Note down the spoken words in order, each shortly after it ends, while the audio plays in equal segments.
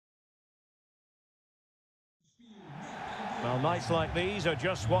Well, nights like these are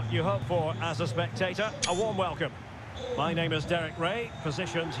just what you hope for as a spectator. A warm welcome. My name is Derek Ray,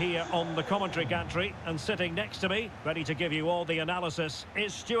 positioned here on the commentary gantry, and sitting next to me, ready to give you all the analysis,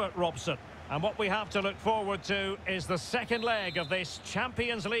 is Stuart Robson. And what we have to look forward to is the second leg of this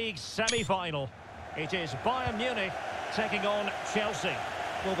Champions League semi-final. It is Bayern Munich taking on Chelsea.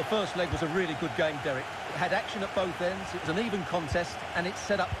 Well, the first leg was a really good game, Derek. It had action at both ends, it was an even contest, and it's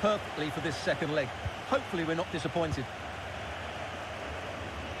set up perfectly for this second leg. Hopefully we're not disappointed.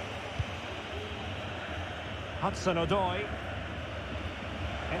 Hudson-Odoi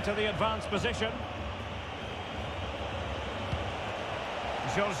into the advanced position.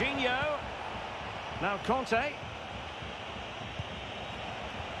 Jorginho. Now Conte.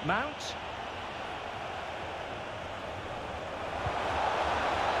 Mount.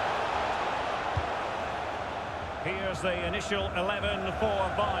 Here's the initial 11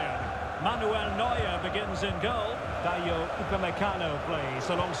 for Bayern. Manuel Neuer begins in goal. Dayo Upamecano plays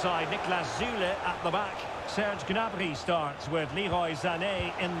alongside Niklas Süle at the back. Serge Gnabry starts with Leroy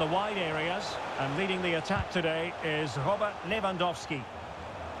Sané in the wide areas. And leading the attack today is Robert Lewandowski.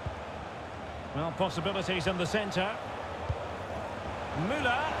 Well, possibilities in the centre.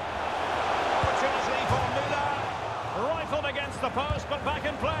 Müller. Opportunity for Müller. Rifled against the post, but back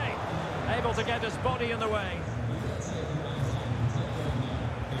in play. Able to get his body in the way.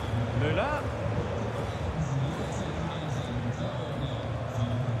 Müller.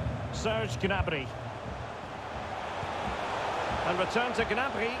 Serge Gnabry. And return to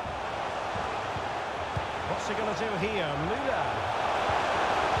Gnabry. What's he going to do here? Müller.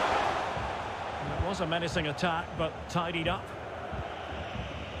 It was a menacing attack, but tidied up.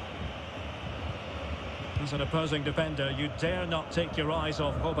 As an opposing defender, you dare not take your eyes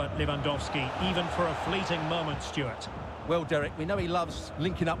off Robert Lewandowski, even for a fleeting moment, Stuart. Well, Derek, we know he loves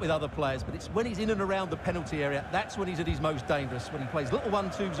linking up with other players, but it's when he's in and around the penalty area, that's when he's at his most dangerous, when he plays little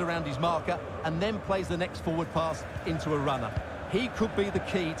 1-2s around his marker and then plays the next forward pass into a runner. He could be the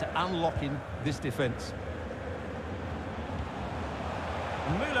key to unlocking this defence.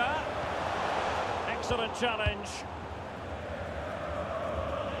 Müller. Excellent challenge.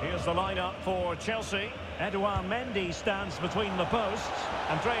 Here's the lineup for Chelsea. Edouard Mendy stands between the posts.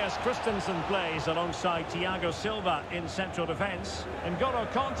 Andreas Christensen plays alongside Thiago Silva in central defence.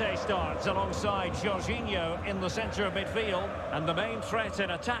 N'Golo Conte starts alongside Jorginho in the centre of midfield. And the main threat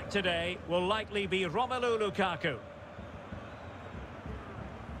in attack today will likely be Romelu Lukaku.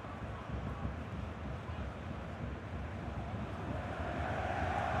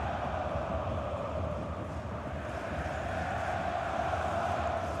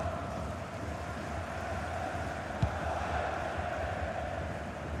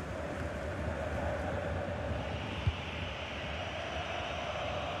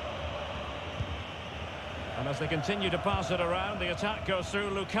 And as they continue to pass it around, the attack goes through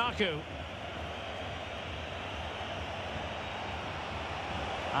Lukaku.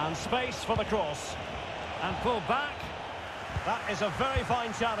 And space for the cross. And pulled back. That is a very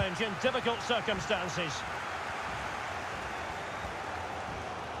fine challenge in difficult circumstances.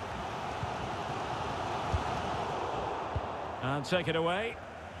 And take it away.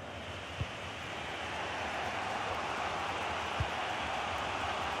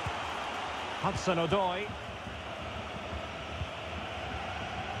 Hudson-Odoi.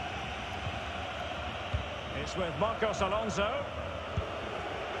 It's with Marcos Alonso.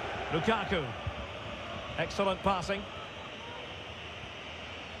 Lukaku. Excellent passing.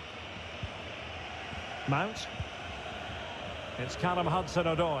 Mount. It's Callum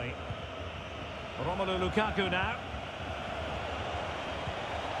Hudson-Odoi. Romelu Lukaku now.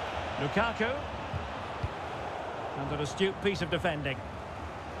 Lukaku. And an astute piece of defending.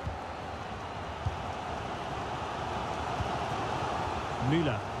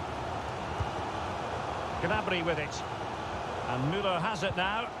 Müller. Gnabry with it. And Müller has it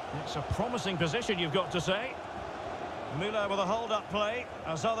now. It's a promising position, you've got to say. Müller with a hold-up play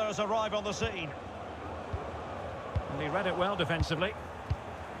as others arrive on the scene. And he read it well defensively.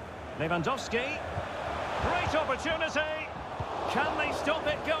 Lewandowski. Great opportunity. Can they stop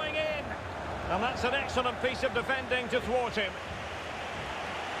it going in? And that's an excellent piece of defending to thwart him.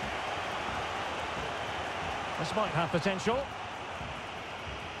 This might have potential.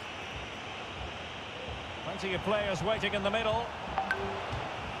 Plenty of players waiting in the middle.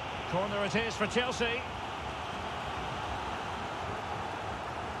 Corner it is for Chelsea.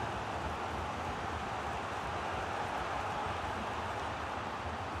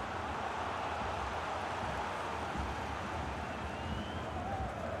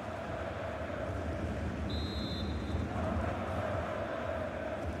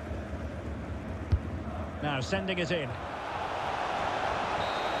 Now sending it in.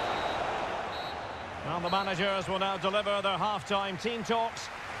 Well, the managers will now deliver their half-time team talks.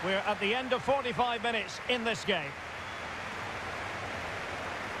 We're at the end of 45 minutes in this game.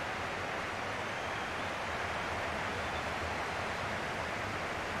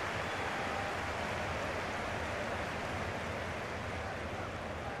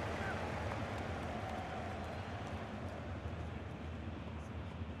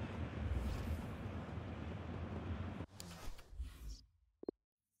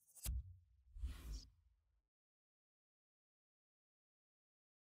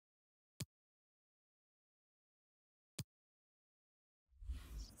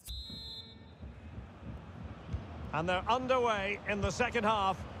 And they're underway in the second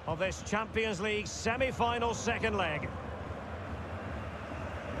half of this Champions League semi-final second leg.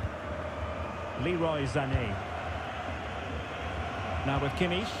 Leroy Sané. Now with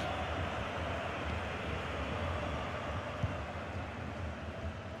Kimmich.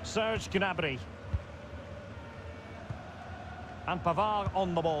 Serge Gnabry. And Pavard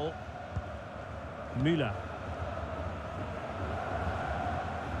on the ball. Müller.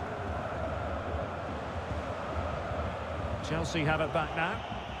 Chelsea have it back now.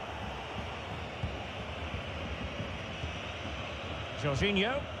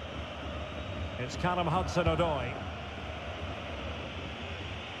 Jorginho. It's Callum Hudson-Odoi.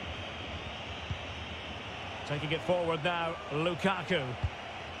 Taking it forward now, Lukaku.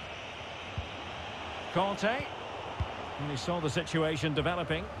 Conte. And he saw the situation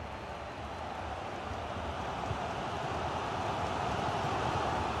developing.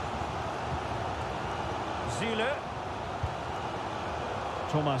 Zule.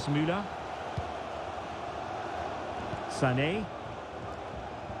 Thomas Müller. Sané.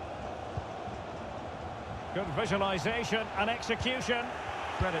 Good visualisation and execution.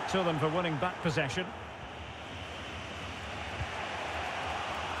 Credit to them for winning back possession.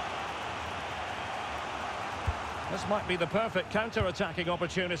 This might be the perfect counter-attacking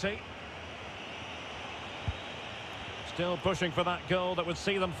opportunity. Still pushing for that goal that would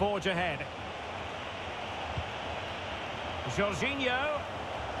see them forge ahead. Jorginho.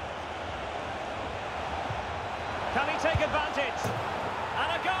 Can he take advantage?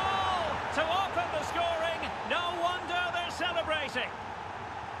 And a goal to open the scoring. No wonder they're celebrating.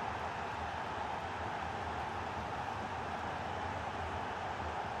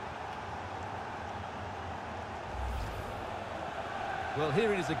 Well,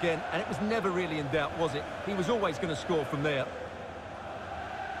 here it is again, and it was never really in doubt, was it? He was always going to score from there.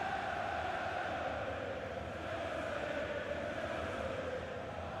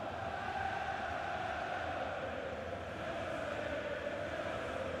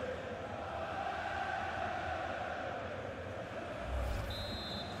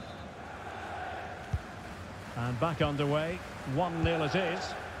 And back underway, 1-0 it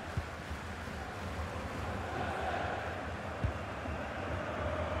is.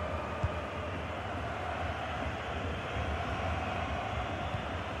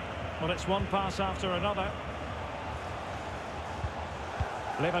 Well, it's one pass after another.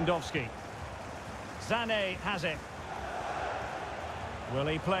 Lewandowski. Sané has it. Will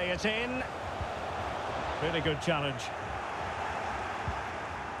he play it in? Really good challenge.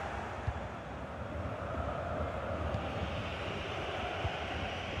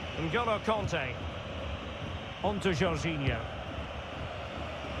 N'Golo Conte. On to Jorginho.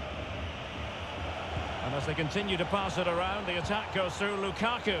 And as they continue to pass it around, the attack goes through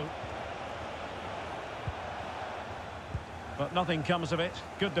Lukaku. But nothing comes of it.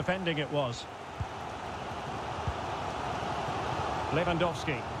 Good defending it was.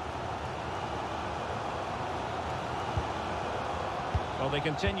 Lewandowski. Well, they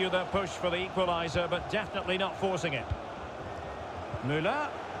continue their push for the equaliser, but definitely not forcing it. Müller.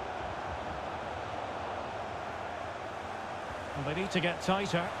 Well, they need to get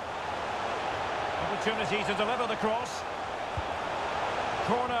tighter. Opportunity to deliver the cross.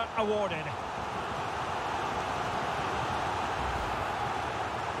 Corner awarded.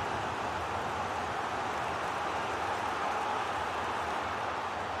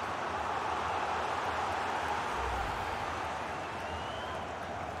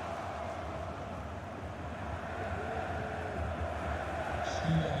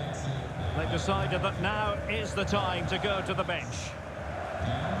 They've decided that now is the time to go to the bench.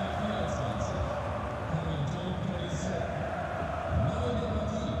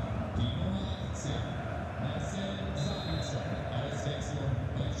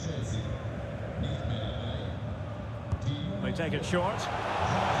 They take it short.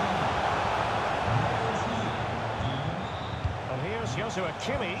 And here's Joshua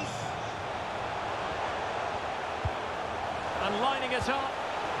Kimmich. And lining it up.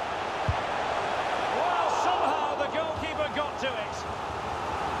 keeper got to it.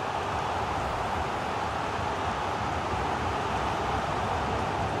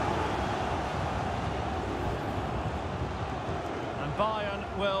 And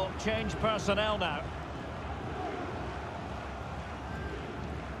Bayern will change personnel now.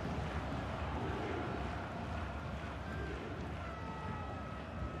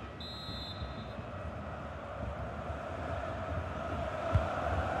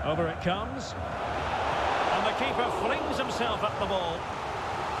 Over it comes. And the keeper flings himself at the ball.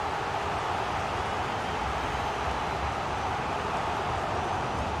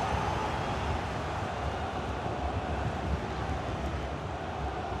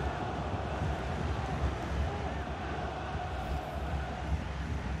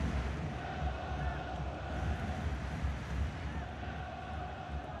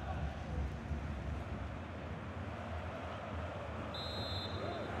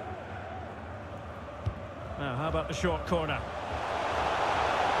 Now, how about the short corner?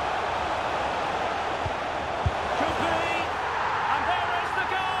 Could be! And there is the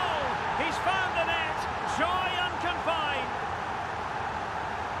goal! He's found the net! Joy unconfined!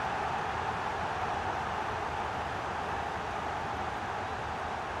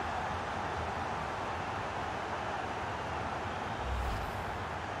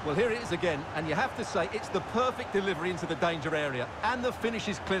 Well, here it is again, and you have to say it's the perfect delivery into the danger area. And the finish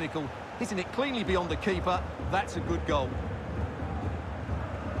is clinical. Hitting it cleanly beyond the keeper, that's a good goal.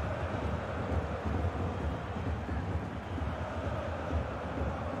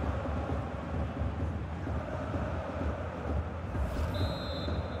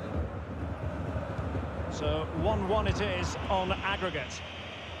 So 1-1 it is on aggregate.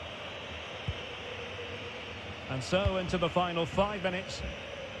 And so into the final 5 minutes.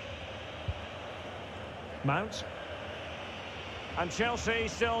 Mount. And Chelsea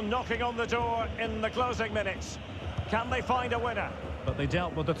still knocking on the door in the closing minutes. Can they find a winner? But they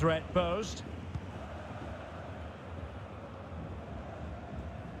dealt with the threat posed.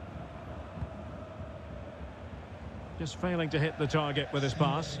 Just failing to hit the target with his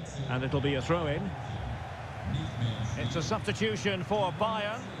pass. And it'll be a throw-in. It's a substitution for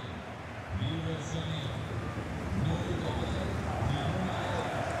Bayern.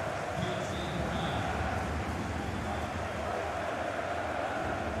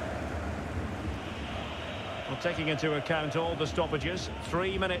 Well, taking into account all the stoppages,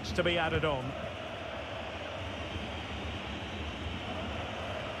 3 minutes to be added on.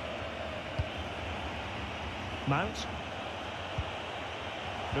 Mount.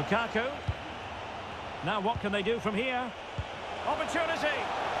 Lukaku. Now what can they do from here? Opportunity!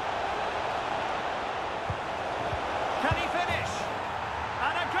 Can he finish?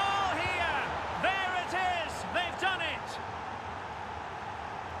 And a goal here! There it is! They've done it!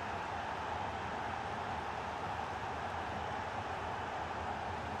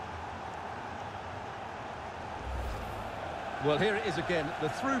 Well, here it is again. The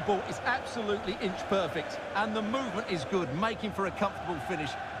through ball is absolutely inch perfect, and the movement is good, making for a comfortable finish.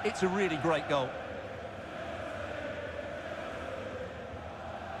 It's a really great goal.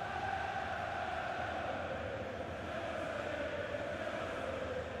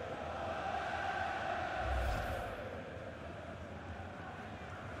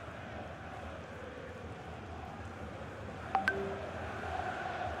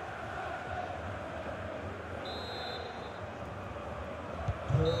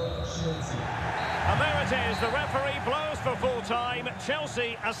 And there it is, the referee blows for full time.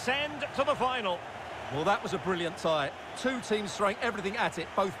 Chelsea ascend to the final. Well, that was a brilliant tie. Two teams throwing everything at it,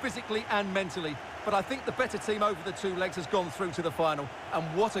 both physically and mentally. But I think the better team over the two legs has gone through to the final. And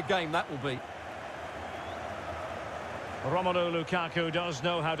what a game that will be. Romelu Lukaku does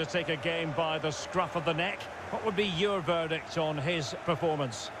know how to take a game by the scruff of the neck. What would be your verdict on his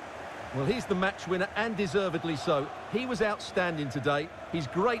performance? Well, he's the match winner, and deservedly so. He was outstanding today. He's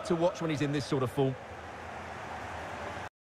great to watch when he's in this sort of form.